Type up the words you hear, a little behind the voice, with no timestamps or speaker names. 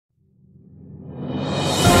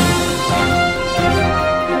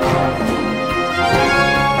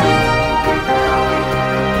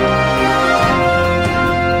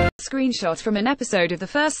screenshot from an episode of the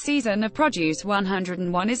first season of Produce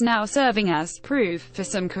 101 is now serving as proof for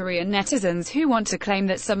some Korean netizens who want to claim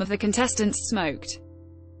that some of the contestants smoked.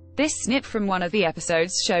 This snip from one of the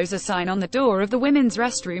episodes shows a sign on the door of the women's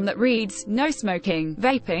restroom that reads, "No smoking,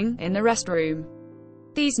 vaping, in the restroom."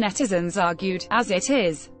 These netizens argued, as it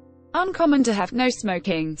is uncommon to have no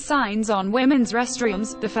smoking signs on women's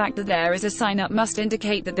restrooms, the fact that there is a sign up must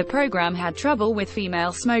indicate that the program had trouble with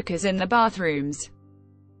female smokers in the bathrooms.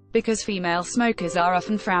 Because female smokers are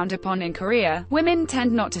often frowned upon in Korea, women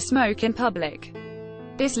tend not to smoke in public.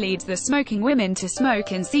 This leads the smoking women to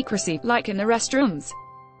smoke in secrecy, like in the restrooms.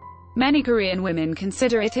 Many Korean women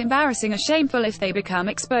consider it embarrassing or shameful if they become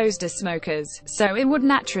exposed as smokers, so it would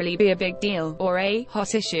naturally be a big deal, or a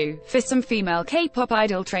hot issue, for some female K-pop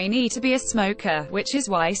idol trainee to be a smoker, which is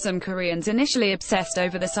why some Koreans initially obsessed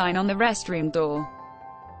over the sign on the restroom door.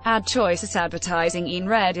 Ad choices advertising in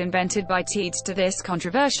red invented by Teeds to this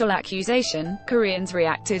controversial accusation, Koreans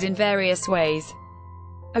reacted in various ways.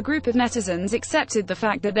 A group of netizens accepted the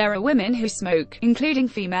fact that there are women who smoke, including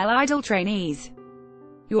female idol trainees.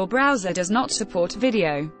 Your browser does not support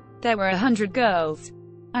video. There were 100 girls.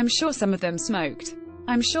 I'm sure some of them smoked.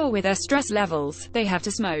 I'm sure with their stress levels, they have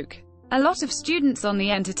to smoke. A lot of students on the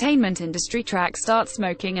entertainment industry track start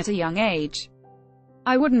smoking at a young age.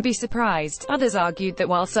 I wouldn't be surprised. Others argued that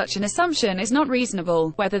while such an assumption is not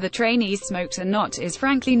reasonable, whether the trainees smoked or not is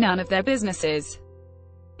frankly none of their businesses.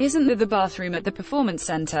 Isn't that the bathroom at the performance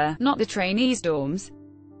center, not the trainees' dorms?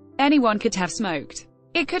 Anyone could have smoked.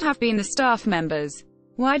 It could have been the staff members.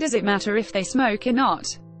 Why does it matter if they smoke or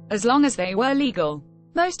not? As long as they were legal.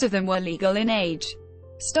 Most of them were legal in age.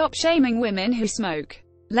 Stop shaming women who smoke.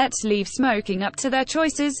 Let's leave smoking up to their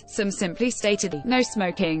choices. Some simply stated the "no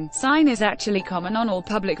smoking" sign is actually common on all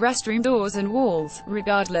public restroom doors and walls,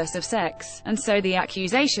 regardless of sex, and so the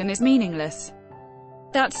accusation is meaningless.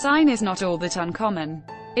 That sign is not all that uncommon.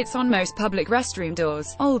 It's on most public restroom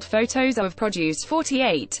doors. Old photos of Produce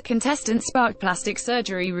 48 contestants spark plastic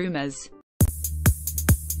surgery rumors.